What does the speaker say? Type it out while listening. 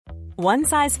One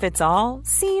size fits all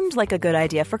seemed like a good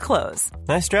idea for clothes.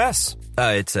 Nice dress.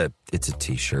 It's a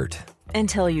t-shirt.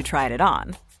 Until you tried it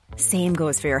on. Same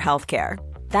goes for your healthcare.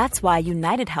 That's why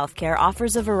United Healthcare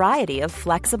offers a variety of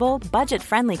flexible,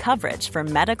 budget-friendly coverage for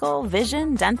medical,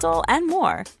 vision, dental, and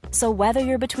more. So whether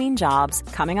you're between jobs,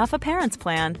 coming off a parent's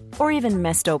plan, or even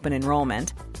missed open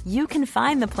enrollment, you can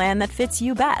find the plan that fits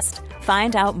you best.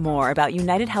 Find out more about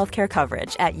United Healthcare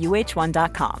coverage at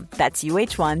uh1.com. That's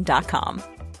uh1.com.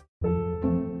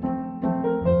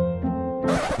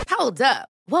 Hold up.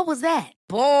 What was that?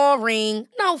 Boring.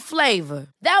 No flavor.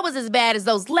 That was as bad as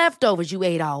those leftovers you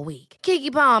ate all week.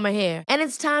 Keke Palmer here. And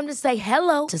it's time to say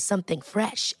hello to something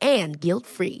fresh and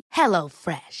guilt-free. Hello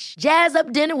Fresh. Jazz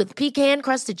up dinner with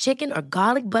pecan-crusted chicken or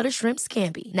garlic butter shrimp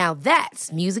scampi. Now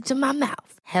that's music to my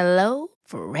mouth. Hello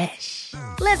Fresh.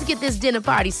 Let's get this dinner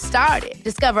party started.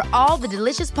 Discover all the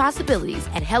delicious possibilities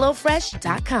at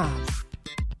hellofresh.com.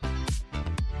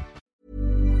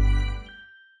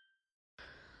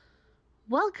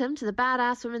 Welcome to the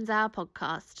Badass Women's Hour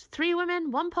podcast. 3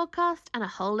 women, 1 podcast, and a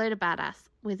whole load of badass.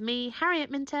 With me,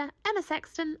 Harriet Minter, Emma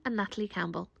Sexton, and Natalie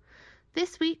Campbell.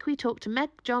 This week we talked to Meg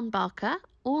John Barker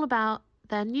all about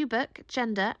their new book,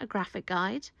 Gender, a Graphic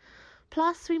Guide.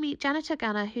 Plus, we meet Janet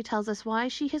Ogana, who tells us why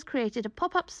she has created a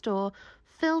pop-up store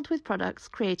filled with products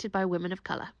created by women of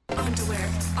colour. Underwear,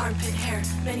 armpit hair,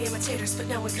 many imitators, but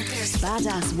no one compares.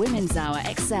 Badass Women's Hour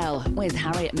XL with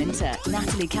Harriet Minter,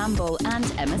 Natalie Campbell, and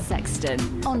Emma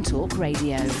Sexton on Talk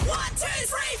Radio. 1, 2,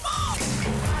 3,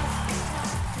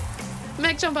 4.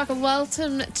 Meg John Barker,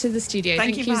 welcome to the studio.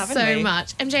 Thank you for having me.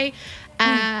 Much. MJ,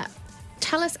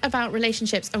 tell us about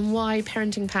relationships and why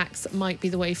parenting packs might be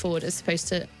the way forward as opposed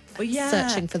to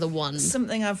searching for the one.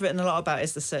 Something I've written a lot about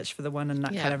is the search for the one and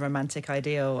that kind of romantic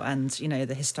ideal, and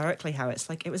historically how it's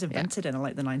like it was invented in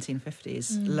like the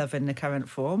 1950s, love in the current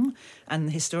form, and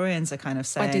historians are kind of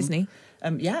saying by Disney.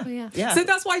 Yeah. So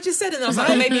that's why I just said it. And I was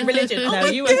like, maybe religion.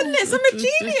 Goodness, I'm a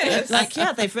genius.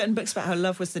 They've written books about how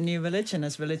love was the new religion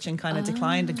as religion kind of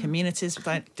declined and communities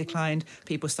declined.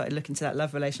 People started looking to that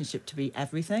love relationship to be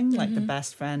everything, like the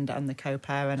best friend and the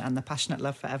co-parent and the passionate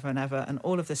love forever and ever and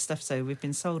all of this stuff. So we've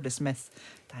been sold this myth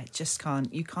that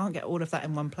you can't get all of that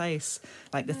in one place.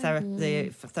 Like the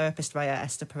therapist writer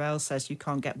Esther Perel says, you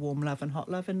can't get warm love and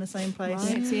hot love in the same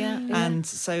place. Right. And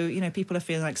so, people are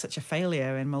feeling like such a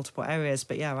failure in multiple areas.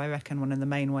 But I reckon one of the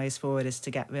main ways forward is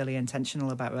to get really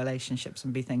intentional about relationships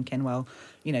and be thinking, well,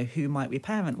 who might we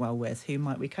parent well with? Who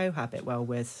might we cohabit well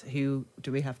with? Who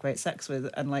do we have great sex with?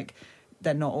 And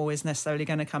they're not always necessarily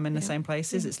going to come in the same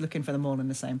places. It's looking for them all in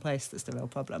the same place that's the real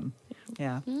problem.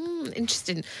 Yeah.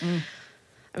 Interesting.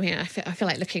 I mean, I feel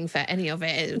like looking for any of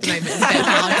it at the moment is a bit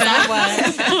hard.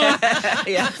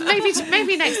 But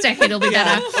maybe next decade will be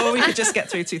better. Or we could just get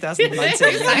through 2019.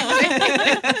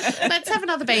 Exactly. Let's have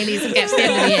another Baileys and get to the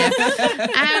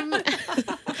end of the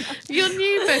year. Your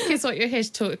new book is what you're here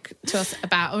to talk to us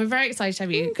about. And we're very excited to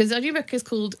have you because our new book is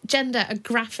called Gender, a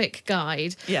Graphic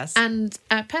Guide. Yes. And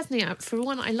personally, for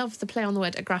one, I love the play on the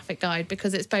word a graphic guide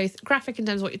because it's both graphic in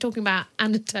terms of what you're talking about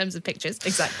and in terms of pictures.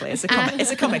 Exactly. It's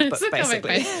a comic book,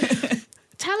 basically.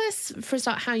 Tell us, for a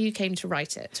start, how you came to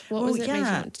write it. What was it made you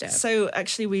want to do it? So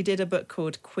actually we did a book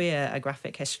called Queer, a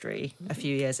Graphic History a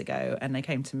few years ago, and they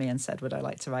came to me and said, would I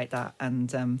like to write that?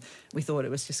 And we thought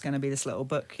it was just going to be this little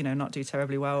book, not do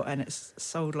terribly well, and it's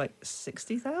sold like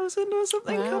 60,000 or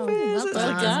something copies.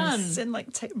 It's in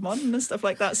like Tate Modern and stuff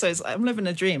like that. So I'm living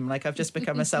a dream. I've just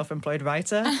become a self-employed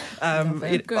writer on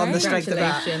the strength of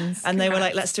that. And they were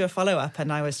like, let's do a follow-up.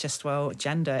 And I was just,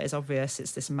 gender is obvious.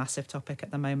 It's this massive topic at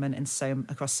the moment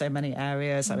across so many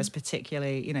areas. I was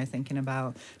particularly, thinking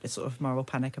about the sort of moral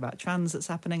panic about trans that's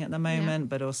happening at the moment,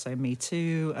 but also Me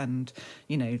Too. And,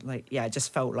 it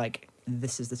just felt like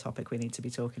this is the topic we need to be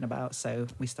talking about. So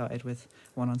we started with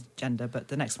one on gender, but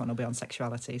the next one will be on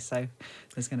sexuality. So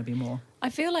there's going to be more. I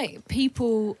feel like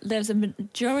there's a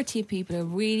majority of people who are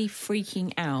really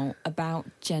freaking out about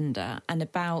gender and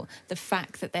about the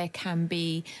fact that there can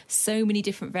be so many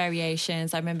different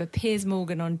variations. I remember Piers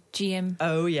Morgan on GM.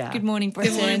 Oh, yeah. Good Morning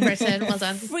Britain. Good Morning Britain. Well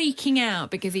done. Freaking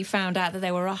out because he found out that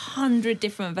there were 100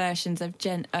 different versions of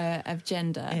gender.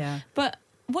 Yeah. But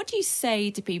what do you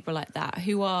say to people like that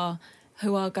who are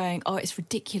going, it's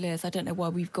ridiculous, I don't know why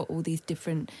we've got all these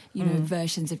different,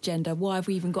 versions of gender. Why have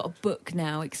we even got a book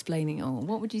now explaining it all?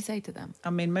 What would you say to them? I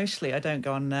mean, mostly I don't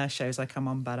go on shows. I come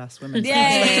on Badass Women's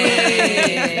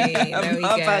Yay! There we go.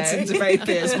 I've had to debate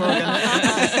Piers Morgan.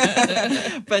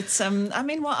 But,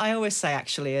 what I always say,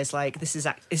 actually, is this is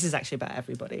actually about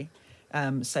everybody.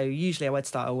 So usually I would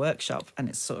start a workshop, and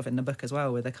it's sort of in the book as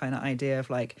well, with a kind of idea of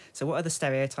like, so what are the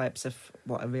stereotypes of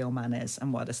what a real man is,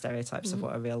 and what are the stereotypes of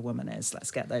what a real woman is?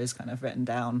 Let's get those kind of written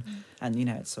down. And, you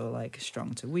know, it's all like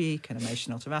strong to weak and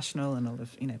emotional to rational and all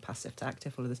of, you know, passive to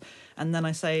active, all of this. And then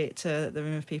I say to the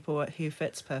room of people who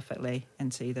fits perfectly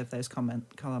into either of those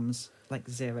columns, like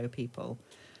 0 people.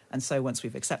 And so once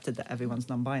we've accepted that everyone's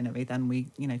non-binary, then we,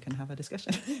 you know, can have a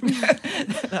discussion.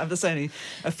 That's only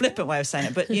a flippant way of saying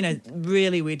it. But, you know,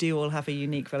 really we do all have a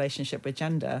unique relationship with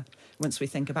gender once we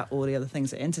think about all the other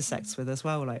things it intersects with as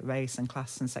well, like race and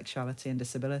class and sexuality and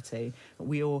disability.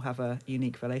 We all have a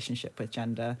unique relationship with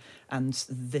gender. And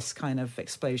this kind of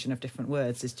explosion of different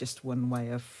words is just one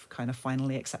way of kind of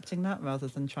finally accepting that, rather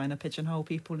than trying to pigeonhole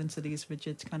people into these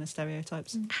rigid kind of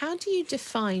stereotypes. How do you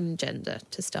define gender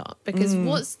to start? Because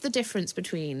what's the difference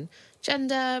between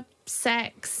gender,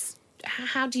 sex?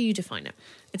 How do you define it?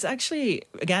 It's actually,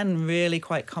 again, really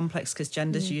quite complex, because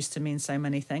gender's used to mean so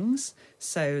many things.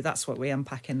 So that's what we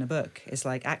unpack in the book, is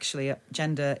like, actually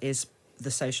gender is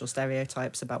the social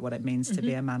stereotypes about what it means to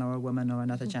be a man or a woman or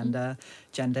another gender.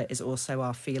 Gender is also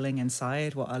our feeling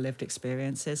inside, what our lived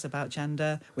experience is about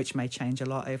gender, which may change a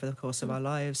lot over the course of our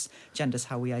lives. Gender's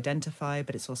how we identify,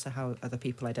 but it's also how other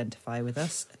people identify with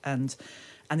us. And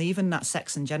even that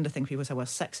sex and gender thing, people say, well,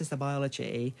 sex is the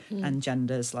biology and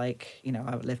gender's like, you know,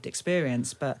 our lived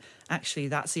experience. But actually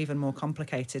that's even more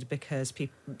complicated, because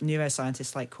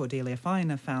neuroscientists like Cordelia Fine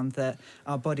have found that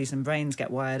our bodies and brains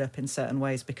get wired up in certain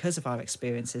ways because of our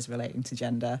experiences relating to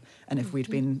gender. And if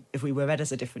we were read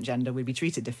as a different gender, we'd be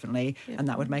treated differently, and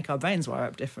that would make our brains wire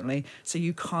up differently. So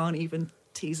you can't even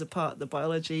tease apart the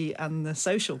biology and the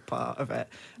social part of it.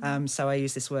 So I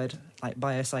use this word like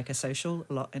biopsychosocial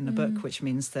a lot in the book, which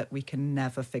means that we can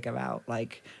never figure out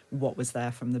like what was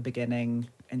there from the beginning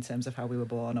in terms of how we were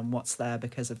born, and what's there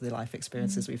because of the life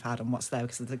experiences we've had, and what's there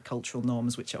because of the cultural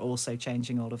norms, which are also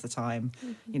changing all of the time.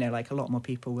 You know, like a lot more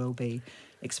people will be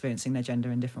experiencing their gender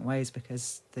in different ways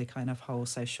because the kind of whole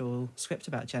social script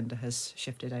about gender has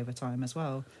shifted over time as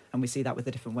well. And we see that with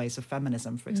the different ways of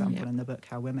feminism, for example, in the book,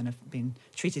 how women have been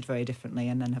treated very differently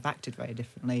and then have acted very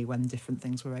differently when different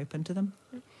things were open to them.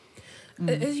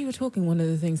 As you were talking, one of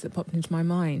the things that popped into my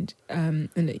mind, and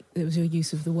it was your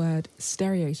use of the word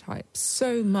stereotype.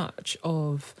 So much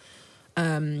of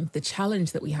the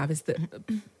challenge that we have is that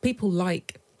people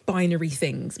like binary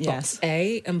things, box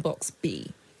A and box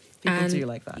B. People do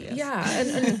like that, yes.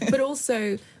 Yeah, but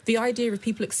also the idea of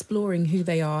people exploring who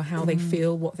they are, how they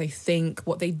feel, what they think,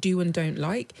 what they do and don't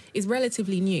like is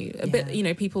relatively new. A bit, you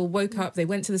know, people woke up, they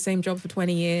went to the same job for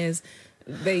 20 years,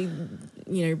 they,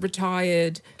 you know,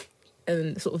 retired,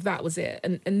 and sort of that was it.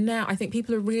 And now I think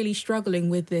people are really struggling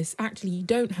with this. Actually, you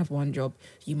don't have one job,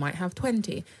 you might have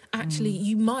 20. Actually,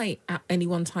 you might at any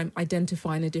one time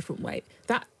identify in a different way.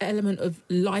 That element of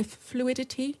life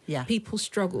fluidity, people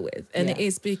struggle with. And it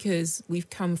is because we've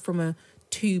come from a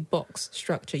 2-box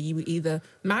structure. You were either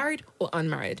married or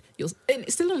unmarried. And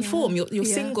it's still on form. You're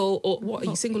single, or what?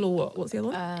 Are you single or what? What's the other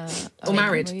one? Or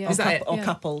married. Is that it? Or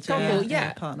coupled.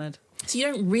 Partnered. So you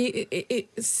don't really...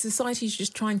 society's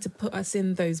just trying to put us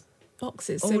in those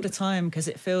boxes. All the time, because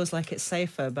it feels like it's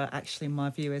safer, but actually my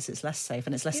view is it's less safe,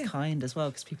 and it's less kind as well,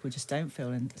 because people just don't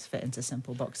fit into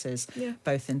simple boxes,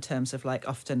 both in terms of like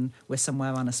often we're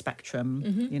somewhere on a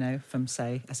spectrum, you know, from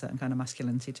say a certain kind of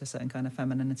masculinity to a certain kind of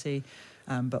femininity,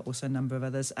 but also a number of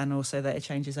others, and also that it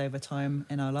changes over time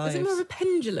in our lives. Is it more of a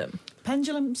pendulum?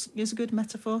 Pendulum is a good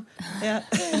metaphor. Yeah.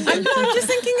 I'm just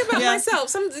thinking about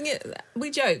myself. We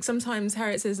joke sometimes.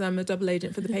 Harriet says I'm a double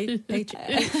agent for the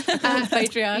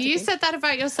patriarchy. You said that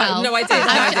about yourself. No, I did.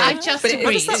 I just agreed.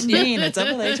 What does that mean? A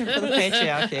double agent for the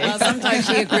patriarchy? Well, sometimes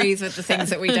she agrees with the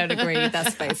things that we don't agree with.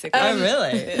 That's basically. Oh,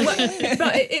 really?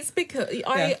 But it's because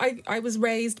I was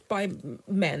raised by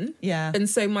men. Yeah. And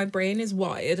so my brain is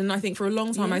wired. And I think for a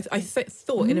long time I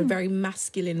thought in a very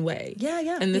masculine way.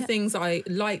 Yeah. And the things I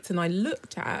liked and I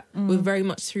looked at were very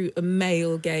much through a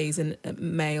male gaze and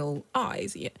male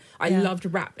eyes. I loved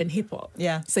rap and hip hop.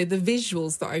 Yeah. So the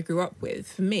visuals that I grew up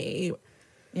with, for me...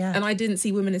 Yeah. And I didn't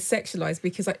see women as sexualized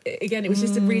because, it was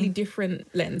just a really different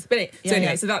lens. But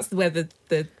so that's where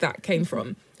that came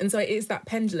from. And so it is that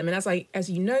pendulum. And as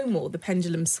you know more, the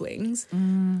pendulum swings.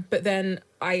 But then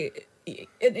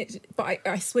but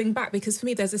I swing back because for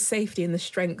me there's a safety in the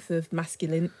strength of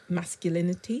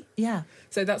masculinity. Yeah.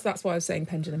 So that's why I was saying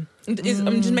pendulum. I'm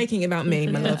just making it about me,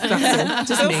 my love.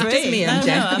 That's all. Just me, MJ.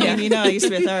 No, I mean, I used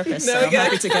to be a therapist, so I'm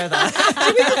happy to go there.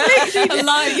 A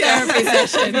live therapy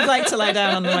session. I'd like to lie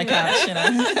down on my couch,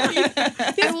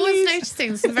 I was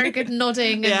noticing some very good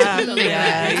nodding.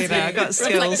 And I got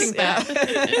skills. Yeah.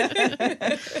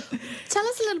 Tell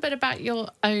us a little bit about your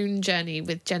own journey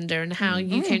with gender and how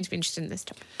you came to be interested in this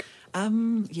topic. I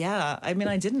mean,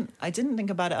 I didn't think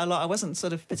about it a lot. I wasn't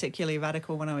sort of particularly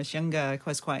radical when I was younger. I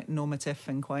was quite normative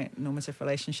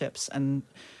relationships, and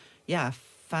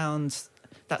found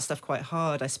that stuff quite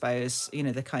hard, I suppose.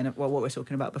 The kind of what we're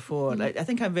talking about before. Like, I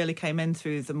think I really came in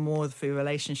through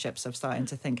relationships of starting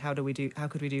to think, how could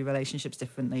we do relationships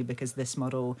differently, because this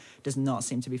model does not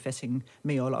seem to be fitting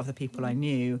me or a lot of the people I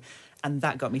knew. And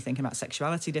that got me thinking about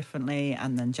sexuality differently,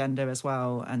 and then gender as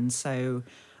well. And so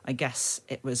I guess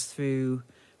it was through,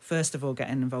 first of all,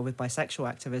 getting involved with bisexual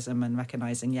activism and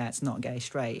recognising, it's not gay,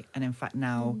 straight. And in fact,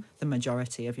 now the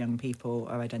majority of young people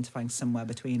are identifying somewhere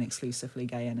between exclusively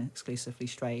gay and exclusively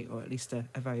straight, or at least a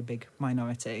very big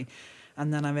minority.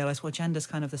 And then I realised, well, gender's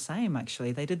kind of the same,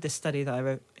 actually. They did this study that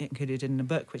I included in the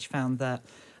book, which found that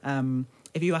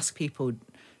if you ask people,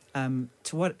 do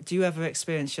you ever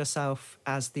experience yourself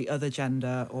as the other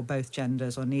gender or both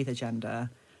genders or neither gender?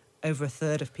 Over a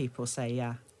third of people say,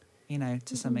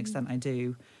 to some extent I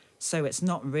do. So it's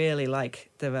not really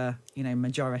like there are,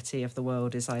 majority of the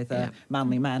world is either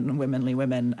manly men and womanly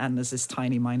women, and there's this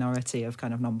tiny minority of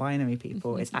kind of non-binary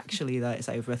people. It's actually that it's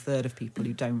over a third of people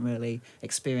who don't really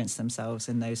experience themselves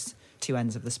in those two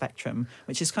ends of the spectrum,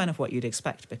 which is kind of what you'd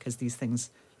expect, because these things,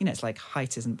 it's like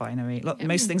height isn't binary.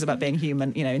 Most things about being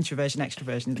human, introversion,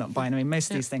 extroversion is not binary.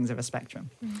 Most of these things are a spectrum.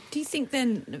 Do you think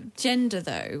then gender,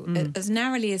 though, as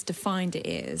narrowly as defined it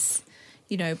is,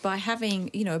 by having,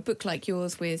 a book like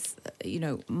yours with,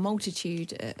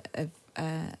 multitude of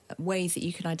ways that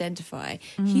you can identify,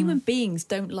 human beings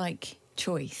don't like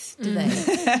choice, do they?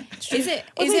 Is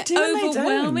it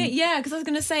overwhelming? Yeah, because I was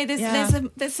going to say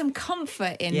there's some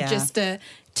comfort in just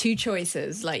two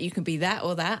choices, like you can be that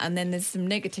or that, and then there's some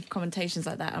negative connotations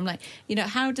like that. I'm like,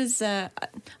 how does I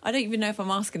don't even know if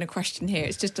I'm asking a question here.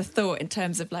 It's just a thought in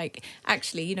terms of like,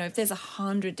 actually, if there's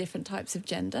 100 different types of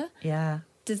gender,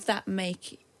 does that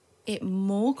make it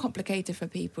more complicated for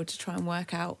people to try and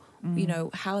work out,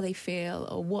 how they feel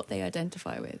or what they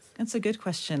identify with? That's a good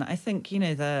question. I think,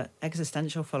 the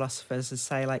existential philosophers would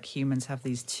say, like, humans have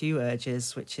these two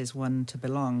urges, which is one to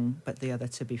belong, but the other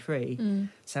to be free.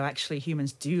 So actually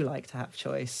humans do like to have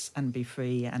choice and be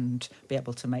free and be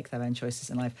able to make their own choices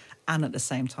in life. And at the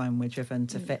same time, we're driven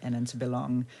to fit in and to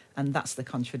belong. And that's the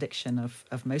contradiction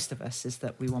of most of us, is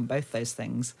that we want both those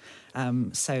things.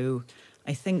 So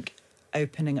I think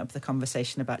opening up the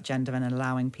conversation about gender and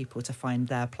allowing people to find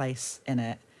their place in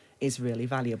it is really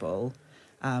valuable.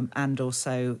 And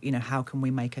also, how can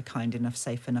we make a kind enough,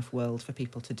 safe enough world for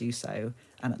people to do so?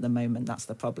 And at the moment, that's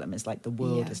the problem, is like the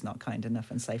world is not kind enough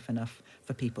and safe enough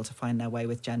for people to find their way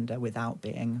with gender without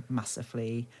being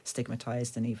massively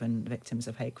stigmatised and even victims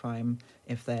of hate crime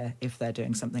if they're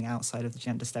doing something outside of the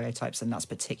gender stereotypes. And that's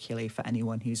particularly for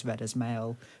anyone who's read as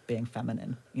male being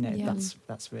feminine.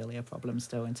 That's really a problem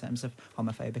still in terms of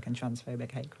homophobic and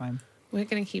transphobic hate crime. We're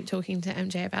going to keep talking to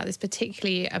MJ about this,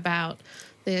 particularly about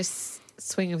this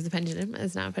swing of the pendulum,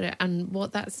 as now put it, and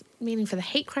what that's meaning for the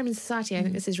hate crime in society. I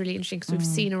think this is really interesting because we've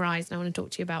seen a rise, and I want to talk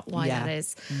to you about why that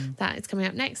is. That is coming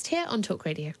up next here on Talk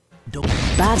Radio.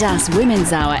 Badass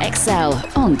Women's Hour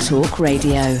XL on Talk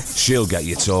Radio. She'll get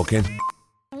you talking.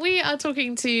 We are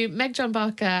talking to Meg John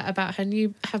Barker about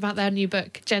their new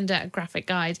book, Gender: A Graphic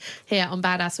Guide, here on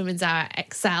Badass Women's Hour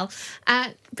XL.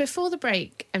 Before the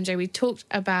break, MJ, we talked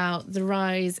about the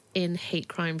rise in hate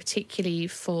crime, particularly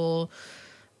for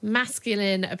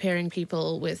masculine appearing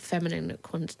people with feminine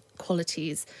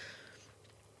qualities.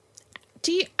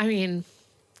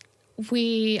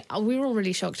 We were all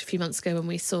really shocked a few months ago when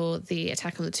we saw the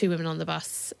attack on the two women on the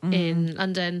bus in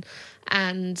London,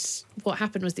 and what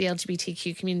happened was the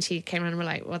LGBTQ community came around and were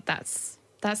like, well, that's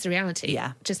the reality.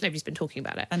 Yeah. Just nobody's been talking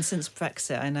about it. And since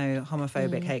Brexit, I know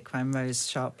homophobic hate crime rose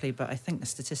sharply, but I think the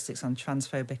statistics on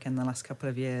transphobic in the last couple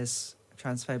of years,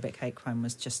 transphobic hate crime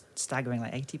was just staggering,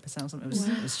 like 80% or something.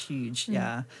 It was huge,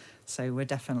 yeah. So we're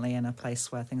definitely in a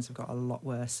place where things have got a lot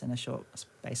worse in a short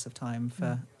space of time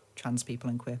for trans people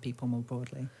and queer people more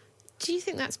broadly. Do you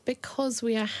think that's because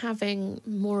we are having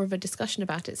more of a discussion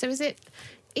about it? So is it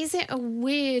a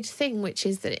weird thing, which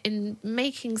is that in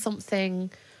making something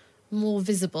more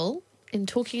visible, in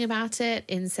talking about it,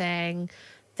 in saying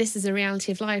this is a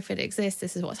reality of life, it exists,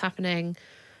 this is what's happening,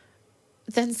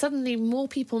 then suddenly more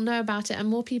people know about it and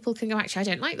more people can go, actually, I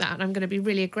don't like that and I'm going to be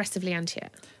really aggressively anti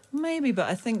it. Maybe, but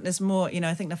I think there's more,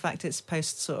 I think the fact it's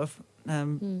post sort of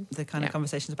the kind of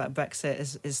conversations about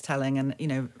Brexit is telling, and,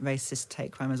 racist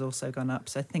hate crime has also gone up.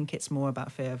 So I think it's more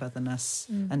about fear of otherness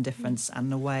and difference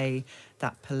and the way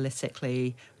that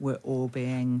politically we're all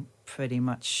being pretty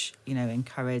much,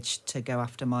 encouraged to go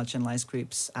after marginalised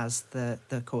groups as the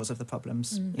cause of the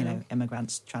problems,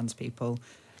 immigrants, trans people.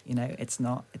 It's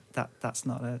not that's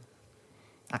not a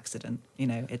accident.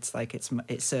 It's like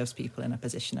it serves people in a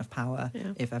position of power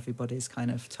if everybody's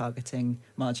kind of targeting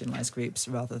marginalised groups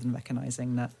rather than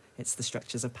recognising that it's the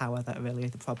structures of power that are really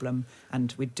the problem.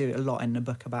 And we do a lot in the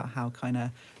book about how kind of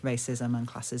racism and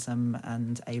classism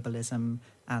and ableism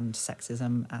and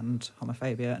sexism and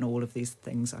homophobia and all of these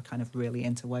things are kind of really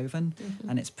interwoven,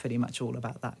 and it's pretty much all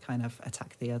about that kind of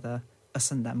attack the other,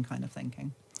 us and them kind of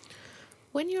thinking.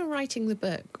 When you were writing the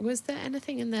book, was there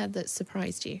anything in there that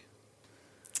surprised you?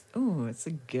 Oh, it's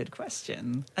a good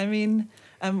question. I mean,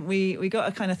 we got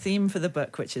a kind of theme for the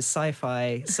book, which is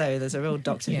sci-fi. So there's a real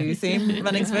Doctor Who theme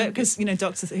running through it because,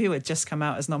 Doctor Who had just come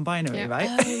out as non-binary, right?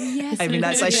 Oh, yes. I mean,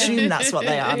 I assume that's what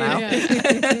they are now,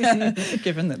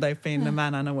 given that they've been a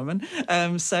man and a woman.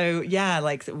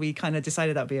 We kind of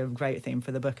decided that would be a great theme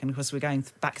for the book. And of course, we're going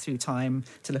back through time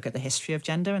to look at the history of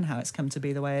gender and how it's come to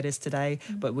be the way it is today.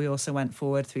 But we also went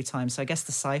forward through time. So I guess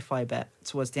the sci-fi bit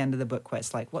towards the end of the book, where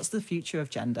it's like, what's the future of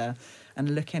gender?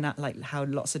 And looking at like how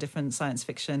lots of different science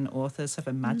fiction authors have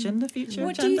imagined the future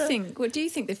of gender. What do you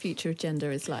think the future of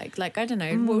gender is like? Like, I don't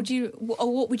know,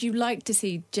 what would you like to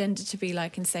see gender to be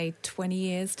like in, say, 20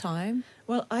 years' time?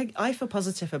 Well, I feel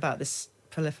positive about this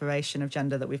proliferation of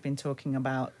gender that we've been talking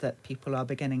about, that people are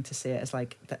beginning to see it as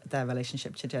like their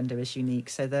relationship to gender is unique.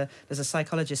 So there's a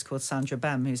psychologist called Sandra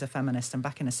Bem who's a feminist, and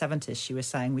back in the 70s she was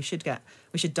saying we should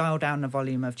dial down the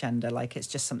volume of gender, like it's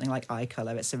just something like eye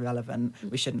colour, it's irrelevant,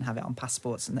 we shouldn't have it on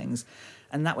passports and things.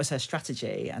 And that was her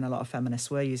strategy, and a lot of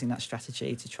feminists were using that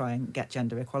strategy to try and get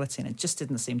gender equality, and it just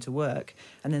didn't seem to work.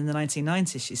 And in the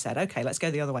 1990s she said, okay, let's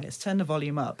go the other way, let's turn the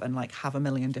volume up and like have a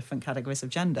million different categories of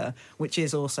gender, which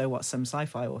is also what some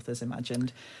sci-fi authors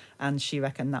imagined. And she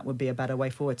reckoned that would be a better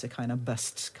way forward to kind of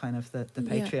bust kind of the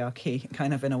patriarchy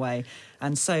kind of in a way.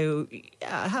 And so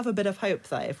I have a bit of hope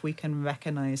that if we can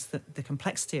recognise the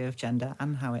complexity of gender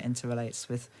and how it interrelates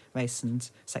with race and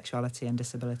sexuality and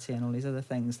disability and all these other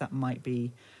things, that might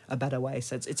be a better way.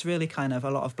 So it's really kind of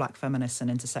a lot of black feminists and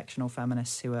intersectional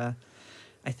feminists who are,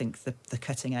 I think, the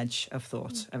cutting edge of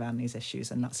thought around these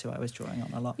issues, and that's who I was drawing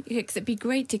on a lot. Because it'd be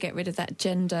great to get rid of that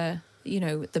gender,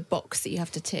 the box that you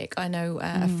have to tick. I know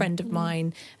a friend of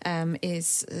mine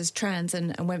is trans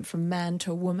and went from man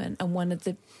to a woman, and one of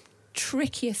the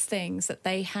trickiest things that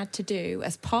they had to do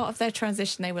as part of their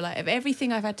transition, they were like, of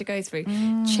everything I've had to go through,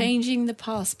 changing the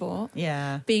passport,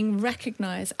 being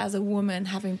recognised as a woman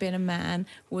having been a man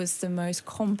was the most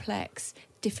complex,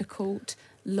 difficult,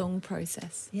 long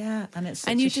process. Yeah, and it's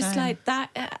such and you're a just shame. like that,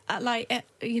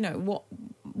 what?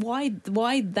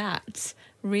 Why that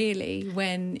really?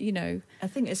 When I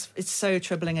think it's so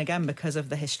troubling again because of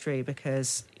the history,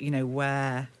 because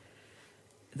where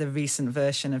the recent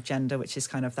version of gender, which is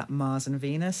kind of that Mars and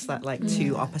Venus, that like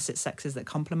two opposite sexes that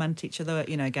complement each other.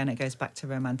 Again, it goes back to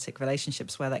romantic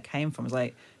relationships, where that came from. It's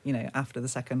like, after the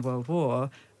Second World War,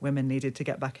 women needed to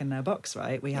get back in their box,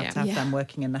 right? We have to have them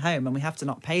working in the home, and we have to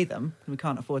not pay them. We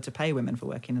can't afford to pay women for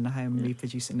working in the home and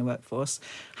reproducing the workforce.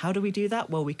 How do we do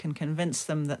that? Well, we can convince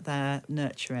them that they're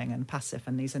nurturing and passive,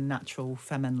 and these are natural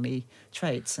femininely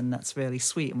traits, and that's really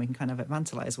sweet, and we can kind of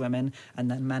infantilise women,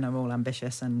 and then men are all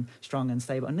ambitious and strong and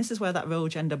stable. And this is where that real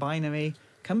gender binary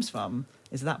comes from,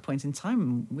 is that point in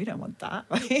time. We don't want that,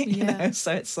 right?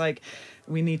 So it's like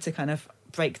we need to kind of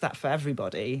break that for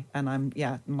everybody.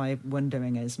 And my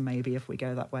wondering is maybe if we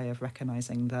go that way of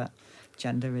recognising that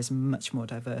gender is much more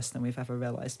diverse than we've ever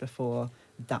realised before,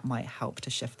 that might help to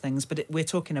shift things. But we're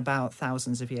talking about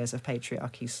thousands of years of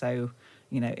patriarchy, so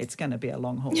it's going to be a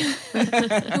long haul.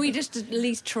 We just at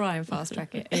least try and fast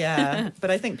track it. Yeah,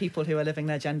 but I think people who are living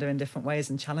their gender in different ways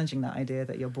and challenging that idea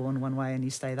that you're born one way and you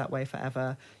stay that way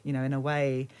forever, in a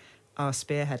way are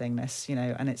spearheading this,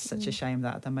 and it's such a shame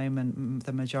that at the moment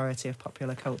the majority of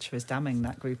popular culture is damning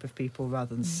that group of people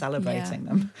rather than celebrating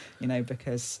them,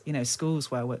 because, schools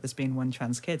where there's been one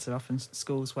trans kids are often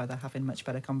schools where they're having much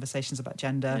better conversations about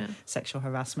gender, sexual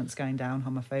harassment's going down,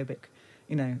 homophobic,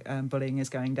 bullying is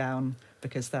going down,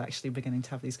 because they're actually beginning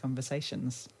to have these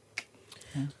conversations.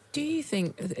 Yeah. Do you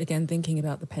think, again, thinking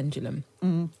about the pendulum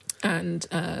and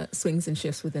swings and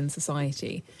shifts within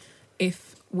society,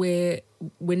 if we're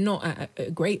not at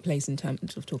a great place in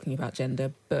terms of talking about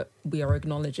gender, but we are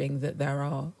acknowledging that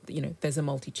there's a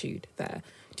multitude there.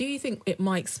 Do you think it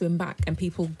might swim back and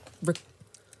people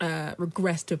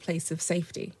regress to a place of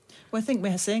safety? Well, I think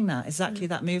we're seeing exactly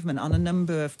that movement on a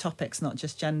number of topics, not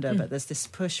just gender, but there's this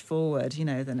push forward,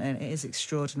 and it is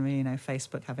extraordinary,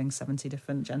 Facebook having 70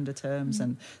 different gender terms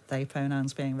and they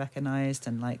pronouns being recognised,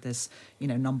 and there's,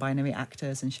 non-binary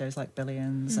actors in shows like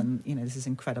Billions, and, this is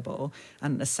incredible.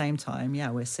 And at the same time,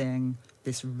 we're seeing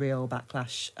this real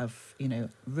backlash of,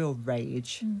 real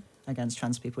rage against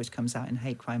trans people, which comes out in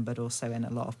hate crime, but also in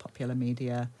a lot of popular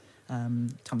media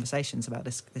conversations about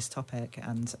this topic,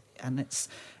 and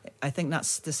I think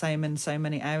that's the same in so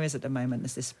many areas at the moment.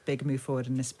 There's this big move forward,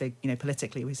 and this big,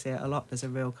 politically we see it a lot. There's a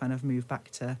real kind of move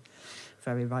back to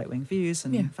very right-wing views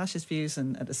and fascist views,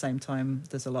 and at the same time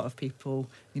there's a lot of people,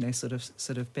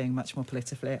 sort of being much more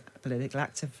politically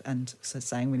active, and sort of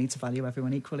saying we need to value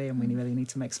everyone equally, and we really need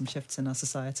to make some shifts in our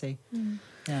society.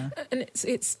 And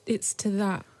it's to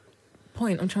that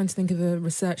point. I'm trying to think of a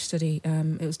research study.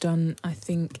 It was done, I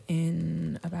think,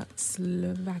 about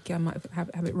Slovakia. I might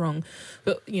have it wrong,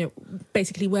 but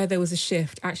basically where there was a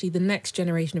shift, actually the next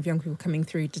generation of young people coming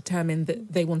through determined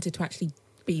that they wanted to actually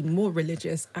be more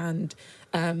religious and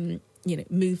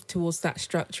move towards that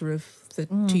structure of the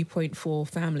 2.4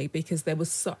 family, because there was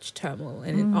such turmoil,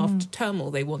 and after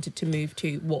turmoil they wanted to move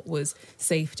to what was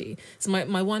safety. So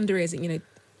my wonder is,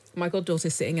 my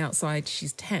goddaughter's sitting outside,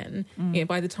 she's 10.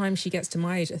 By the time she gets to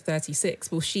my age at 36,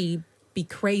 will she be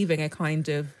craving a kind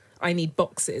of, I need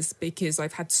boxes because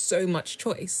I've had so much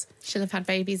choice? She'll have had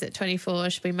babies at 24,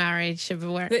 she'll be married, she'll be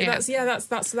working.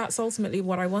 That's ultimately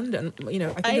what I wonder. And,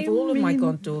 I think of all of my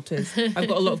goddaughters, I've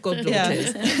got a lot of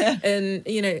goddaughters,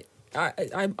 and,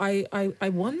 I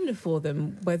wonder for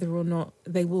them whether or not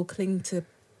they will cling to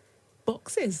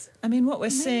boxes. I mean, what we're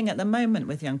seeing at the moment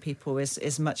with young people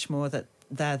is much more that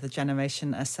they're the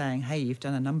generation are saying, hey, you've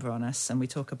done a number on us. And we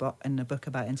talk about in the book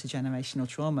about intergenerational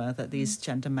trauma, that these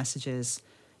gender messages,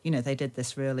 they did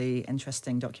this really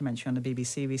interesting documentary on the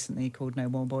BBC recently called No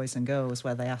More Boys and Girls,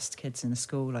 where they asked kids in the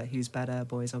school, who's better,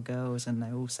 boys or girls? And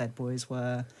they all said boys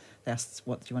were. They asked,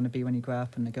 what do you want to be when you grow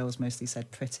up? And the girls mostly said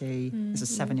pretty. This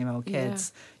is 7-year-old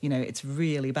kids. It's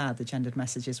really bad, the gendered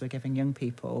messages we're giving young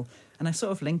people. And I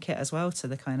sort of link it as well to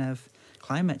the kind of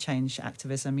climate change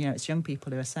activism. It's young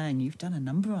people who are saying, you've done a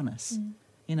number on us.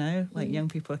 Young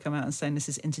people are coming out and saying this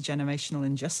is intergenerational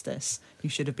injustice. You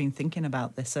should have been thinking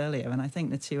about this earlier. And I think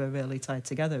the two are really tied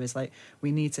together. Is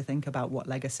we need to think about what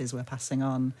legacies we're passing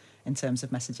on in terms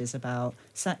of messages about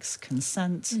sex,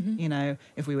 consent.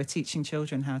 If we were teaching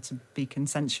children how to be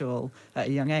consensual at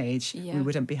a young age, we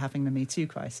wouldn't be having the Me Too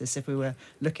crisis. If we were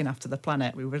looking after the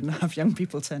planet, we wouldn't have young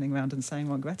people turning around and saying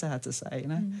what Greta had to say.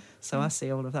 So I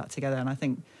see all of that together, and I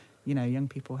think young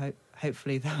people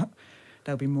hopefully that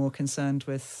they'll be more concerned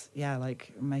with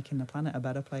making the planet a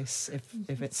better place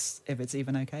if it's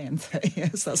even okay in 30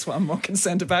 years. That's what I'm more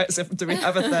concerned about, is do we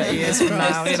have a 30 years from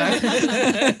now,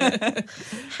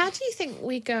 How do you think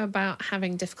we go about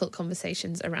having difficult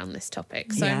conversations around this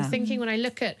topic? So I'm thinking, when I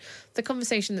look at the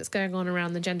conversation that's going on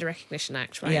around the Gender Recognition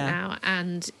Act now,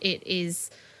 and it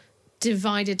is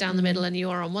divided down the middle, and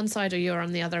you're on one side or you're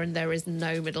on the other, and there is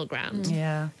no middle ground.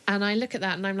 And I look at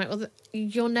that and I'm like, well,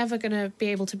 you're never going to be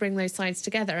able to bring those sides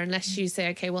together unless you say,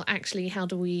 okay, well, actually, how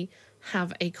do we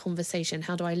have a conversation?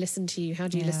 How do I listen to you? How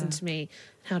do you listen to me?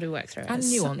 How do we work through it?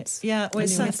 And nuance.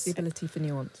 It's the ability for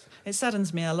nuance. It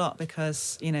saddens me a lot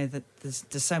because, that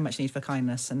there's so much need for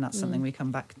kindness, and that's something we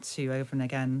come back to over and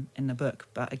again in the book.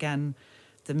 But again,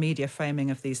 the media framing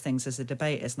of these things as a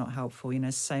debate is not helpful.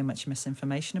 There's so much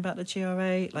misinformation about the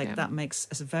GRA. That makes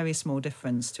a very small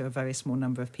difference to a very small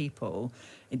number of people.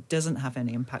 It doesn't have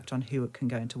any impact on who can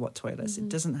go into what toilets. It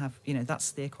doesn't have,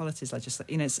 that's the equalities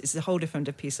legislation. It's a whole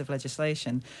different piece of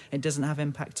legislation. It doesn't have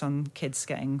impact on kids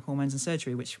getting hormones and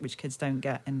surgery, which kids don't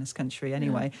get in this country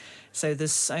anyway. So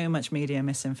there's so much media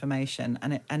misinformation,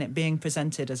 and it being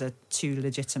presented as a two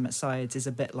legitimate sides is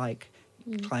a bit like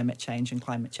climate change and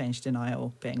climate change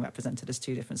denial being represented as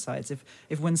two different sides.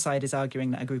 If one side is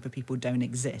arguing that a group of people don't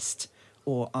exist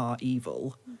or are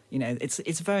evil,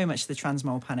 it's very much the trans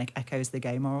moral panic echoes the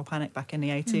gay moral panic back in the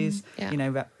 80s.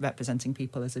 Representing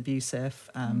people as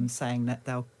abusive, saying that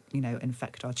they'll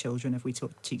infect our children if we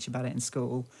teach about it in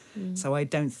school. So I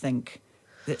don't think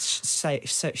that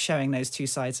showing those two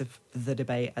sides of the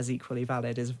debate as equally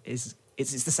valid is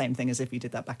it's the same thing as if you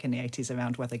did that back in the 80s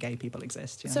around whether gay people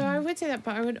exist. So I would say that,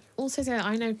 but I would also say that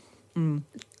I know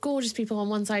gorgeous people on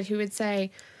one side who would say,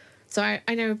 so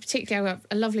I know particularly I've got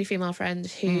a lovely female friend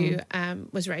who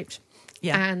was raped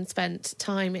and spent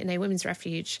time in a women's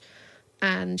refuge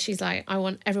And she's like, I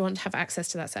want everyone to have access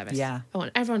to that service. Yeah. I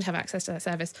want everyone to have access to that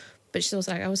service. But she's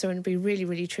also like, I also want to be really,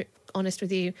 really honest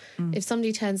with you. If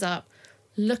somebody turns up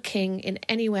looking in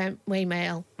any way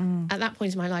male, at that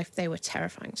point in my life, they were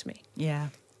terrifying to me. Yeah.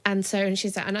 And so,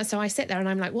 she's like, and so I sit there and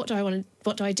I'm like, what do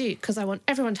I do? Because I want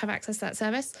everyone to have access to that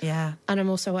service. Yeah. And I'm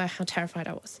also aware how terrified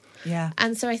I was. Yeah.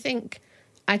 And so I think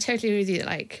I totally agree with you that,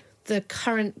 like, the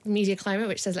current media climate,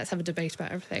 which says let's have a debate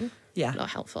about everything, not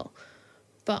helpful.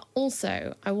 But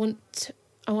also, I want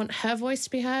her voice to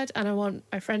be heard, and I want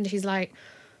my friend who's like,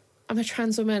 I'm a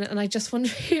trans woman and I just want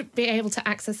to be able to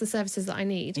access the services that I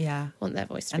need. Yeah. I want their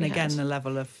voice to and be heard. And again, the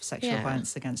level of sexual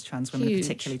violence against trans women, Huge.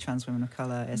 particularly trans women of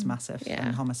colour, is massive,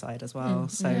 and homicide as well.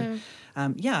 So,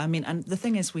 Yeah. I mean, and the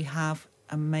thing is, we have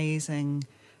amazing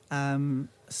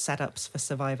setups for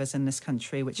survivors in this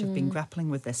country which have been grappling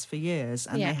with this for years,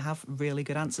 and they have really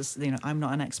good answers. You know, I'm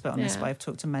not an expert on this, but I've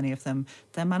talked to many of them.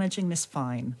 They're managing this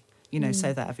fine, you know,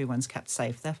 so that everyone's kept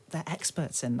safe. They're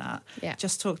experts in that. Yeah.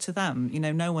 Just talk to them. You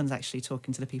know, no one's actually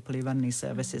talking to the people who run these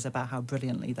services about how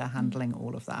brilliantly they're handling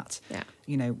all of that. Yeah.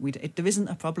 You know, there isn't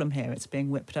a problem here. It's being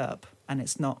whipped up, and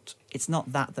it's not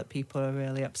that people are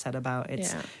really upset about.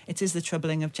 It is the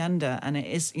troubling of gender, and it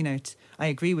is, you know, I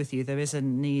agree with you. There is a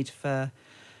need for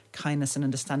kindness and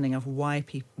understanding of why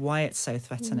it's so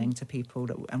threatening to people,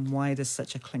 and why there's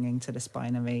such a clinging to this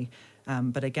binary.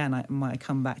 But again, I might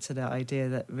come back to the idea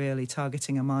that really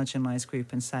targeting a marginalised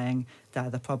group and saying they're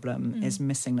the problem is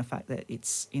missing the fact that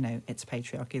it's, you know, it's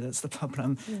patriarchy that's the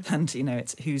problem, and, you know,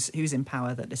 it's who's in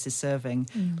power that this is serving.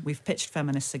 We've pitched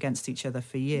feminists against each other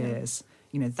for years.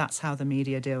 You know, that's how the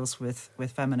media deals with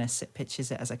feminists. It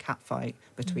pitches it as a catfight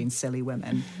between silly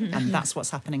women, and that's what's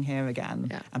happening here again.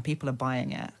 Yeah. And people are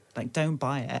buying it. Like, don't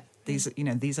buy it. These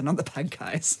are not the bad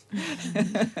guys.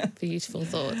 Beautiful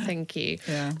thought. Thank you.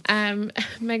 Yeah.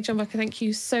 Meg John Bucker, thank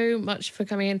you so much for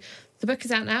coming in. The book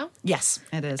is out now. Yes,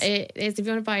 it is. It is. If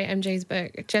you want to buy MJ's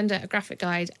book, Gender, a Graphic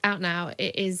Guide, out now.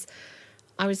 It is,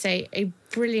 I would say, a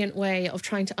brilliant way of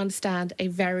trying to understand a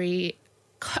very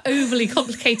overly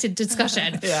complicated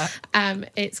discussion.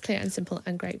 It's clear and simple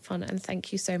and great fun, and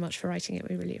thank you so much for writing it.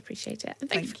 We really appreciate it, and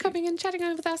thank you for coming and chatting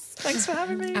over with us. Thanks for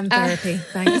having me. And therapy.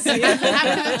 Thanks.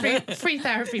 free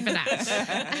therapy for now.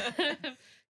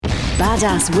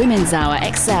 Badass Women's Hour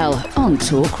XL on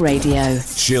Talk Radio.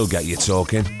 She'll get you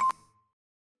talking.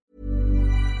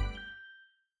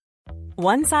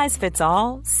 One size fits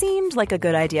all seemed like a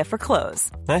good idea for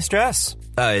clothes. Nice dress.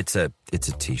 It's a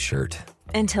t-shirt.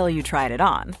 Until you tried it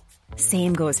on.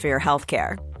 Same goes for your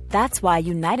healthcare. That's why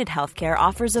United Healthcare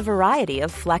offers a variety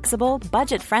of flexible,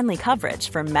 budget-friendly coverage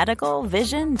for medical,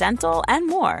 vision, dental, and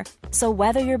more. So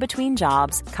whether you're between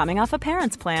jobs, coming off a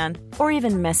parent's plan, or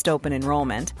even missed open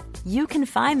enrollment, you can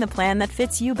find the plan that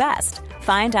fits you best.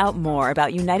 Find out more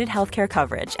about United Healthcare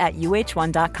coverage at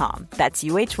uh1.com. That's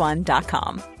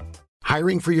uh1.com.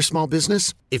 Hiring for your small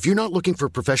business? If you're not looking for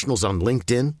professionals on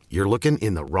LinkedIn, you're looking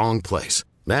in the wrong place.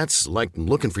 That's like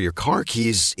looking for your car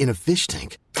keys in a fish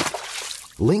tank.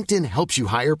 LinkedIn helps you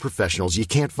hire professionals you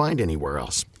can't find anywhere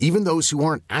else, even those who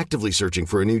aren't actively searching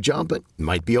for a new job but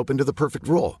might be open to the perfect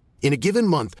role. In a given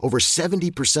month, over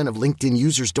 70% of LinkedIn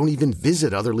users don't even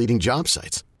visit other leading job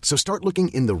sites. So start looking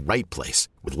in the right place.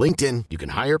 With LinkedIn, you can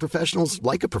hire professionals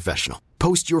like a professional.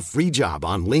 Post your free job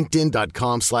on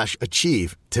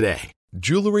linkedin.com/achieve today.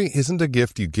 Jewelry isn't a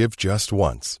gift you give just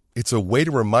once. It's a way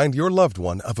to remind your loved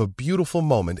one of a beautiful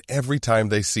moment every time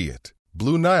they see it.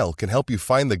 Blue Nile can help you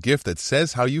find the gift that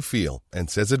says how you feel and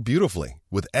says it beautifully,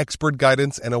 with expert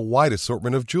guidance and a wide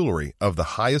assortment of jewelry of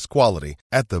the highest quality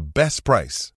at the best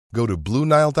price. Go to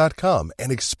BlueNile.com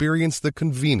and experience the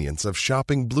convenience of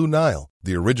shopping Blue Nile,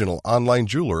 the original online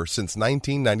jeweler since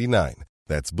 1999.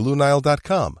 That's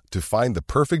BlueNile.com to find the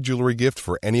perfect jewelry gift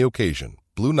for any occasion.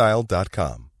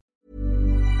 BlueNile.com.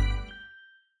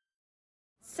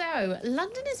 So,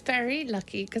 London is very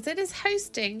lucky because it is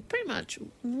hosting pretty much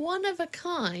one of a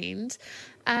kind,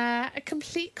 a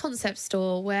complete concept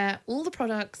store where all the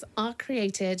products are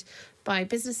created by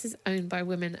businesses owned by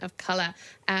women of colour.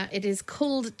 It is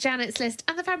called Janet's List,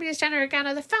 and the fabulous Janet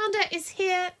Ogana, the founder, is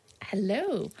here.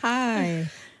 Hello. Hi.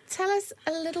 Tell us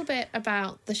a little bit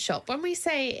about the shop. When we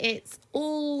say it's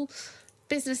all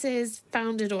businesses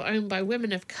founded or owned by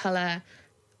women of colour,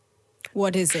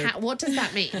 what is it? What does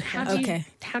that mean? How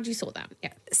do you sort that?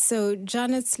 Yeah. So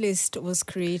Janet's List was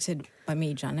created by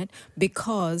me, Janet,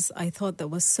 because I thought there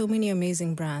were so many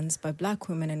amazing brands by Black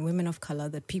women and women of colour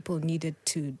that people needed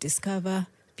to discover,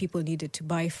 people needed to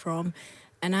buy from.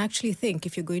 And I actually think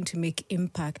if you're going to make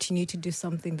impact, you need to do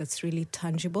something that's really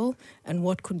tangible. And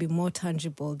what could be more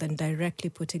tangible than directly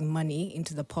putting money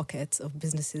into the pockets of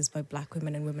businesses by Black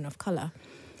women and women of colour?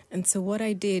 And so what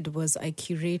I did was I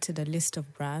curated a list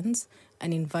of brands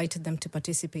and invited them to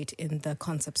participate in the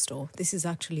concept store. This is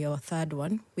actually our third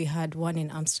one. We had one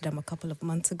in Amsterdam a couple of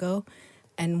months ago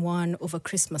and one over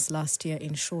Christmas last year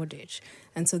in Shoreditch.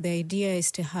 And so the idea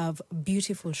is to have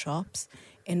beautiful shops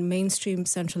in mainstream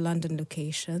central London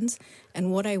locations.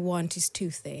 And what I want is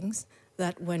two things: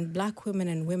 that when Black women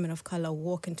and women of colour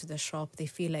walk into the shop, they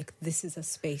feel like this is a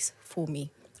space for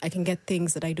me. I can get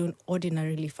things that I don't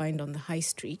ordinarily find on the high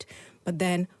street. But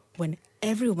then when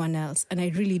everyone else, and I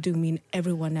really do mean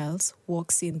everyone else,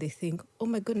 walks in, they think, oh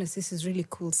my goodness, this is really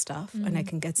cool stuff. And I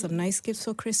can get some nice gifts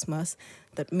for Christmas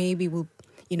that maybe will,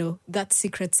 that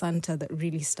secret Santa that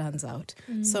really stands out.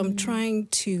 So I'm trying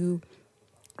to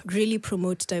really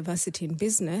promote diversity in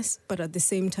business, but at the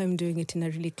same time doing it in a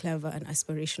really clever and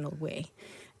aspirational way.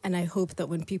 And I hope that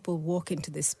when people walk into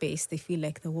this space, they feel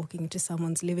like they're walking into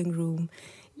someone's living room.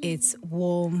 It's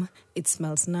warm, it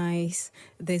smells nice,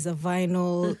 there's a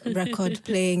vinyl record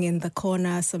playing in the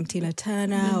corner, some Tina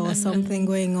Turner or something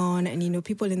going on, and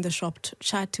people in the shop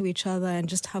chat to each other and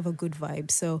just have a good vibe.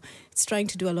 So it's trying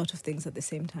to do a lot of things at the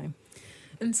same time.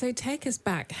 And so take us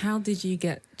back. How did you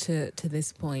get to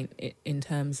this point in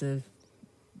terms of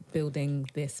building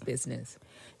this business?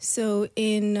 So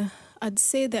I'd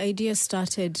say the idea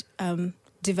started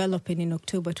developing in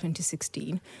October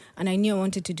 2016. And I knew I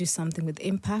wanted to do something with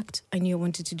impact. I knew I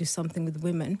wanted to do something with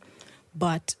women.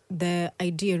 But the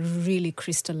idea really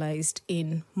crystallized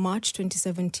in March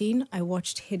 2017. I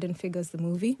watched Hidden Figures, the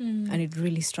movie, and it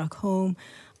really struck home.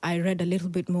 I read a little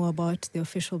bit more about the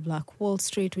official Black Wall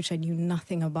Street, which I knew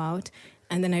nothing about.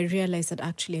 And then I realized that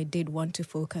actually I did want to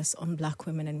focus on Black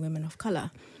women and women of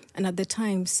color. And at the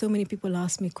time, so many people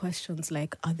asked me questions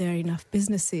like, are there enough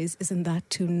businesses? Isn't that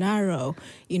too narrow?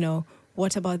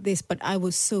 What about this? But I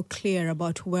was so clear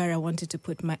about where I wanted to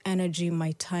put my energy,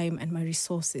 my time, and my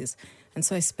resources. And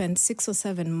so I spent 6 or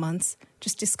 7 months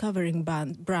just discovering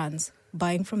brands,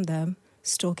 buying from them,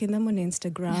 stalking them on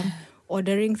Instagram,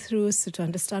 ordering through to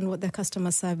understand what their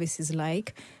customer service is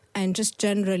like, and just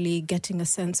generally getting a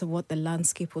sense of what the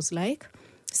landscape was like.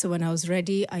 So when I was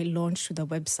ready, I launched with a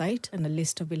website and a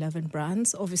list of 11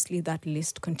 brands. Obviously, that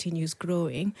list continues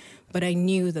growing, but I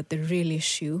knew that the real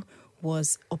issue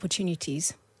was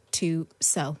opportunities to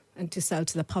sell and to sell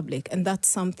to the public. And that's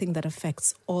something that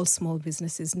affects all small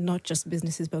businesses, not just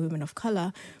businesses by women of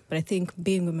colour. But I think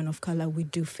being women of colour, we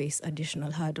do face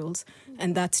additional hurdles.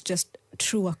 And that's just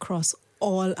true across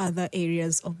all other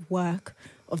areas of work,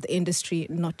 of the industry,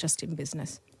 not just in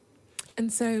business.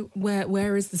 And so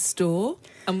where is the store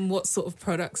and what sort of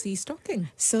products are you stocking?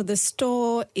 So the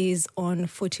store is on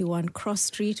 41 Cross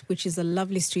Street, which is a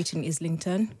lovely street in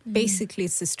Islington. Basically,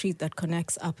 it's the street that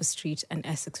connects Upper Street and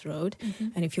Essex Road.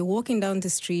 And if you're walking down the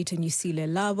street and you see Le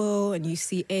Labo and you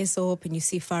see Aesop and you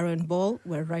see Farrow and Ball,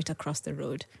 we're right across the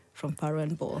road from Farrow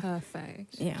and Ball.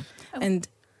 Perfect. Yeah. And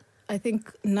I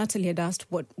think Natalie had asked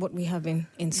what we have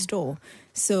in store.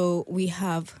 So we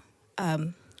have,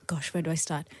 where do I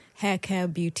start? Hair care,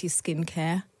 beauty,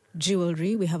 skincare,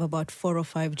 jewelry. We have about 4 or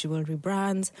 5 jewelry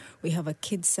brands. We have a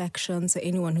kids section. So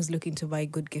anyone who's looking to buy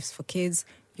good gifts for kids,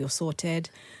 you're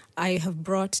sorted. I have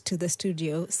brought to the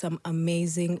studio some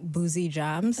amazing boozy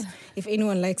jams. If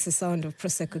anyone likes the sound of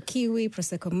Prosecco Kiwi,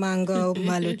 Prosecco Mango,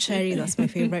 Malo Cherry, that's my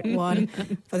favorite one.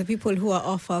 For the people who are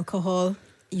off alcohol,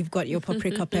 you've got your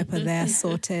paprika pepper there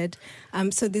sorted.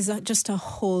 So there's just a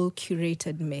whole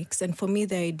curated mix. And for me,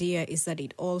 the idea is that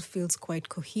it all feels quite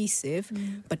cohesive,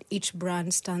 but each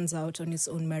brand stands out on its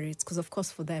own merits. Because, of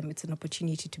course, for them, it's an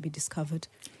opportunity to be discovered.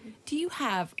 Do you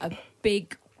have a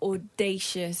big,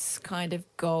 audacious kind of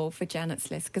goal for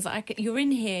Janet's List? Because you're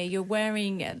in here, you're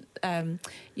wearing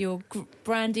your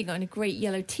branding on a great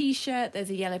yellow T-shirt,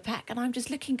 there's a yellow pack, and I'm just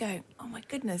looking going, oh my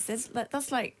goodness,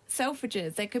 that's like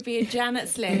Selfridges. There could be a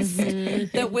Janet's List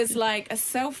that was like a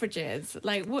Selfridges.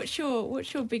 Like, what's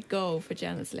your big goal for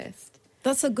Janet's List?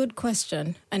 That's a good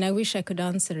question, and I wish I could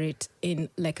answer it in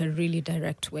like a really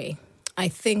direct way. I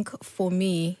think for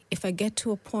me, if I get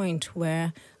to a point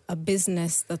where a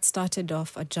business that started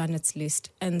off at Janet's List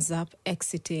ends up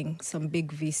exiting some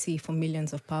big VC for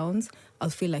millions of pounds, I'll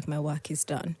feel like my work is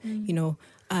done.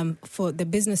 For the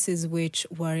businesses which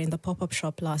were in the pop-up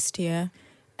shop last year,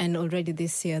 and already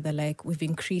this year, we've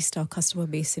increased our customer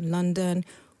base in London.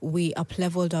 We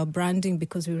up-leveled our branding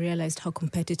because we realized how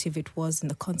competitive it was in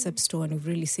the concept store, and we've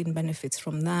really seen benefits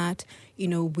from that.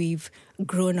 We've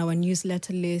grown our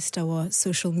newsletter list, our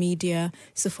social media.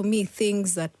 So for me,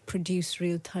 things that produce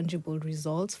real tangible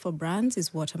results for brands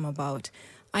is what I'm about.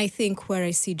 I think where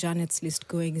I see Janet's List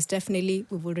going is definitely,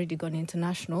 we've already gone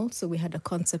international. So we had a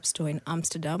concept store in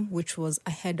Amsterdam, which was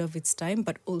ahead of its time,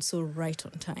 but also right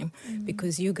on time.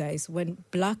 Because you guys, when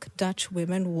Black Dutch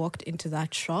women walked into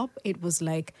that shop, it was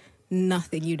like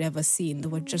nothing you'd ever seen. They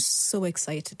were just so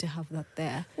excited to have that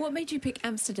there. What made you pick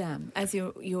Amsterdam as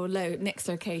your next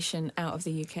location out of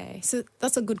the UK? So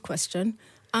that's a good question.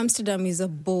 Amsterdam is a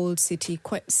bold city,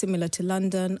 quite similar to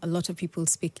London. A lot of people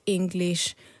speak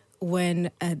English. When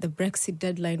the Brexit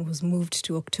deadline was moved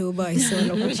to October, I saw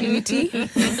an opportunity.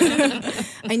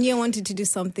 I knew I wanted to do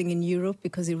something in Europe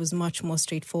because it was much more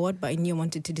straightforward, but I knew I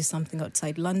wanted to do something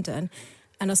outside London.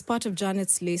 And as part of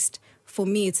Janet's List, for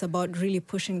me, it's about really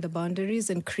pushing the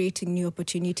boundaries and creating new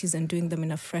opportunities and doing them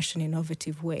in a fresh and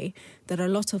innovative way. There are a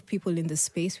lot of people in the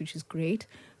space, which is great.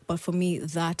 But for me,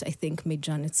 that, I think, made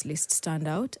Janet's List stand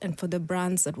out. And for the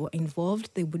brands that were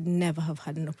involved, they would never have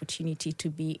had an opportunity to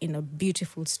be in a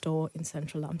beautiful store in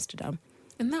central Amsterdam.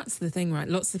 And that's the thing, right?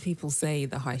 Lots of people say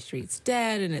the high street's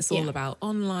dead and it's all about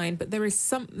online. But there is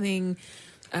something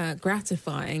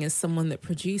gratifying as someone that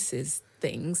produces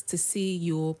things to see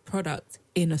your product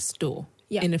in a store.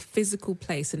 In a physical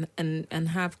place and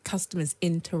have customers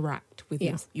interact with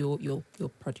your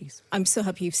produce. I'm so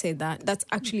happy you've said that. That's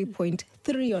actually point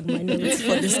 3 on my notes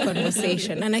for this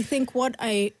conversation. And I think what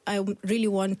I really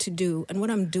want to do and what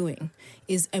I'm doing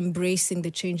is embracing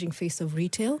the changing face of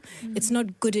retail. It's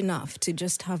not good enough to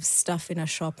just have stuff in a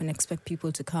shop and expect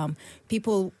people to come.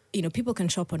 People can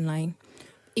shop online.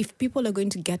 If people are going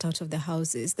to get out of their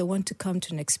houses, they want to come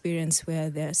to an experience where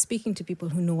they're speaking to people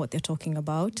who know what they're talking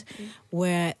about,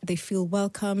 where they feel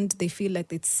welcomed, they feel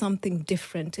like it's something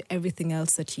different to everything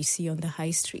else that you see on the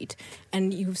high street.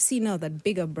 And you see now that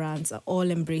bigger brands are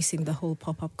all embracing the whole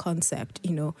pop-up concept.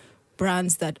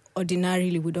 Brands that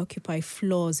ordinarily would occupy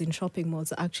floors in shopping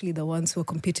malls are actually the ones who are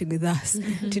competing with us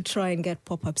to try and get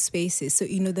pop-up spaces. So,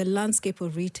 the landscape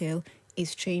of retail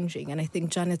is changing. And I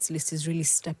think Janet's List is really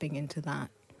stepping into that.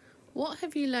 What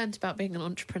have you learned about being an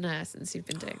entrepreneur since you've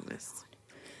been doing this?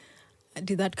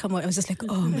 Did that come out? I was just like,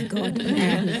 oh my God.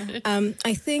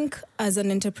 I think as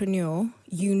an entrepreneur,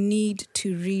 you need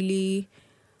to really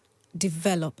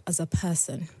develop as a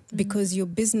person because your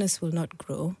business will not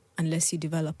grow unless you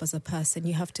develop as a person.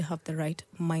 You have to have the right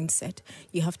mindset.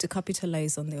 You have to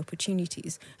capitalize on the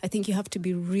opportunities. I think you have to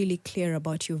be really clear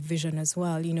about your vision as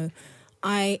well.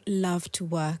 I love to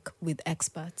work with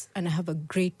experts and I have a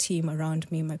great team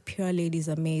around me. My PR lady is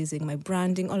amazing. My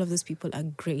branding, all of those people are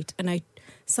great. And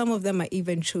some of them, I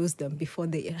even chose them before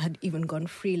they had even gone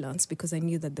freelance because I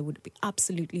knew that they would be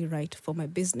absolutely right for my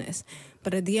business.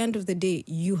 But at the end of the day,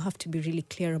 you have to be really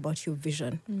clear about your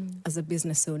vision as a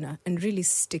business owner and really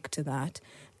stick to that.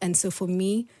 And so for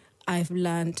me, I've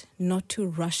learned not to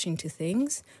rush into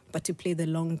things, but to play the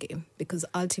long game because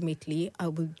ultimately I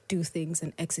will do things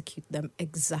and execute them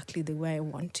exactly the way I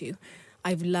want to.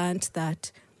 I've learned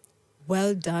that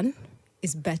well done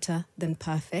is better than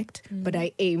perfect, but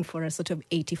I aim for a sort of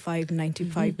 85,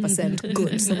 95%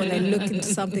 good. So when I look into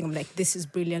something, I'm like, this is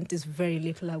brilliant. There's very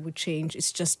little I would change.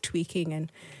 It's just tweaking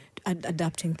and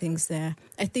adapting things there.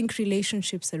 I think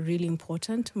relationships are really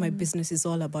important. My business is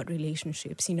all about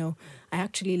relationships. I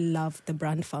actually love the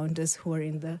brand founders who are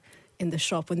in the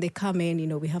shop. When they come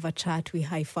in, we have a chat, we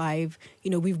high five.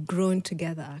 We've grown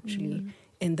together actually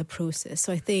in the process.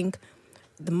 So I think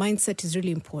the mindset is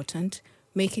really important.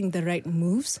 Making the right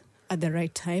moves at the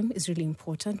right time is really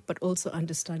important, but also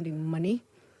understanding money,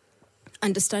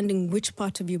 understanding which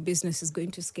part of your business is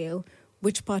going to scale,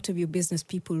 which part of your business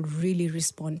people really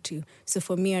respond to. So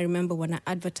for me, I remember when I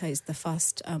advertised the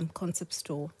first concept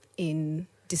store in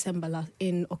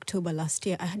October last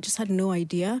year, I just had no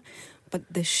idea,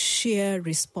 but the sheer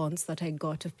response that I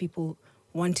got of people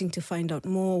wanting to find out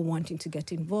more, wanting to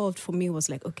get involved, for me was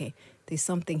like, okay, there's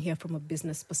something here from a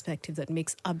business perspective that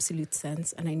makes absolute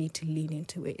sense and I need to lean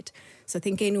into it. So I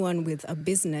think anyone with a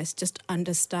business, just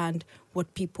understand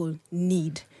what people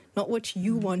need, not what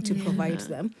you want to provide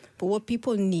them, but what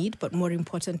people need, but more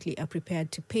importantly, are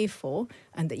prepared to pay for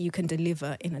and that you can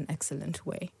deliver in an excellent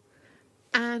way.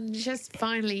 And just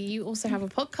finally, you also have a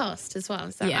podcast as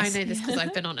well. So Yes. I know this because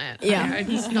I've been on it. Yeah.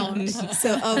 It's not.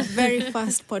 So our very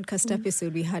first podcast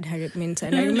episode, we had Harriet Minter.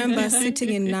 And I remember sitting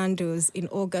in Nando's in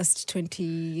August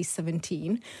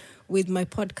 2017 with my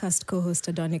podcast co-host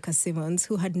Adonica Simmons,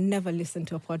 who had never listened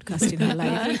to a podcast in her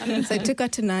life. So I took her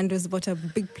to Nando's, bought a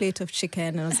big plate of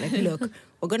chicken, and I was like, look,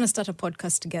 we're going to start a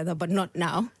podcast together, but not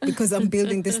now because I'm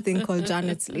building this thing called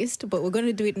Janet's List. But we're going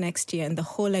to do it next year. And the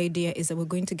whole idea is that we're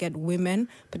going to get women,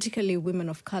 particularly women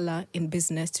of color in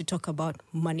business, to talk about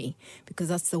money, because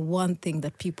that's the one thing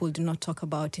that people do not talk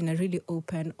about in a really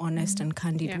open, honest, and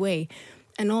candid way.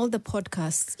 And all the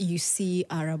podcasts you see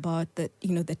are about the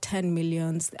 10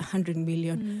 millions, the 100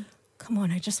 million. Come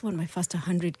on, I just want my first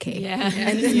 100K. Yeah.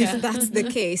 And then if that's the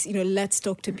case, let's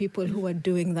talk to people who are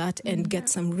doing that and get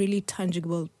some really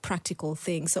tangible, practical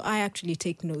things. So I actually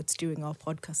take notes during our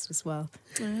podcast as well.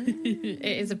 It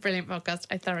is a brilliant podcast.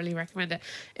 I thoroughly recommend it.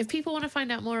 If people want to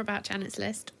find out more about Janet's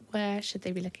List, where should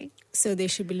they be looking? So they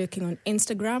should be looking on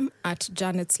Instagram at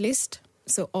Janet's List.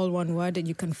 So all one word, and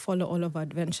you can follow all of our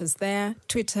adventures there.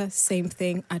 Twitter, same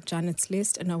thing, at Janet's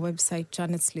List, and our website,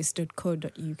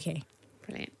 janetslist.co.uk.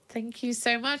 Brilliant. Thank you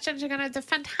so much, Janet Chicano, the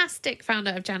fantastic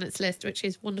founder of Janet's List, which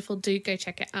is wonderful. Do go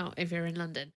check it out if you're in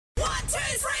London. 1, 2, 3,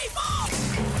 4.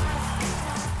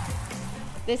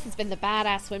 This has been the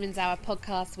Badass Women's Hour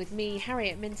podcast with me,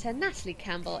 Harriet Minter, Natalie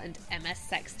Campbell and Emma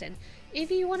Sexton.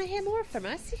 If you want to hear more from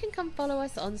us, you can come follow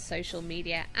us on social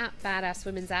media at Badass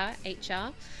Women's Hour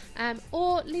HR,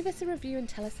 or leave us a review and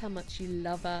tell us how much you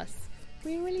love us.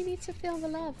 We really need to feel the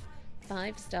love.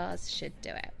 5 stars should do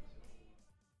it.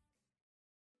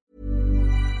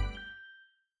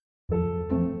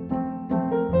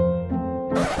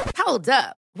 Hold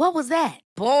up. What was that?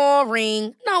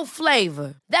 Boring. No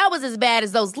flavor. That was as bad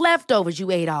as those leftovers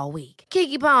you ate all week.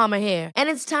 Keke Palmer here. And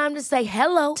it's time to say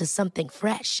hello to something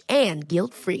fresh and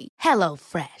guilt-free. Hello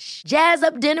Fresh. Jazz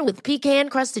up dinner with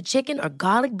pecan-crusted chicken or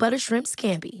garlic butter shrimp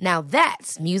scampi. Now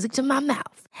that's music to my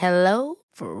mouth. Hello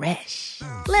Fresh.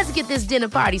 Let's get this dinner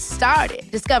party started.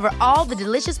 Discover all the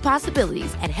delicious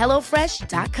possibilities at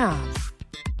hellofresh.com.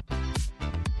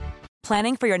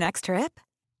 Planning for your next trip?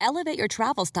 Elevate your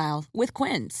travel style with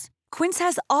Quince. Quince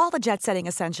has all the jet-setting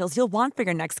essentials you'll want for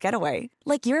your next getaway,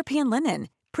 like European linen,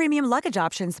 premium luggage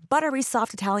options, buttery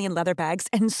soft Italian leather bags,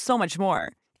 and so much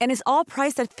more. And is all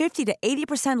priced at 50 to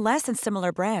 80% less than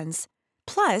similar brands.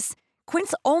 Plus,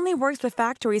 Quince only works with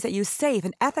factories that use safe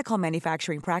and ethical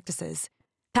manufacturing practices.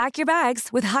 Pack your bags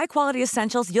with high-quality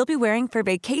essentials you'll be wearing for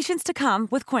vacations to come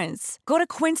with Quince. Go to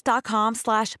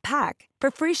quince.com/pack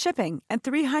for free shipping and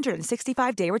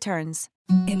 365-day returns.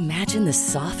 Imagine the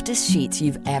softest sheets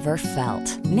you've ever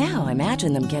felt. Now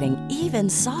imagine them getting even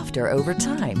softer over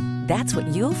time. That's what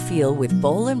you'll feel with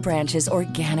Boll & Branch's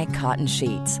organic cotton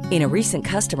sheets. In a recent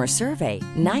customer survey,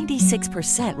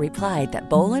 96% replied that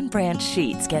Boll & Branch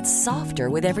sheets get softer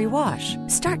with every wash.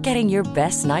 Start getting your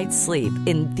best night's sleep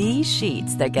in these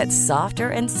sheets that get softer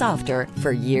and softer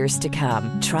for years to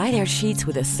come. Try their sheets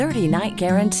with a 30-night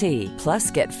guarantee.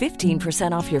 Plus, get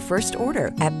 15% off your first order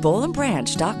at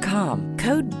bollandbranch.com.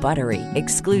 Code BUTTERY.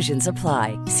 Exclusions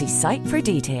apply. See site for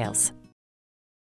details.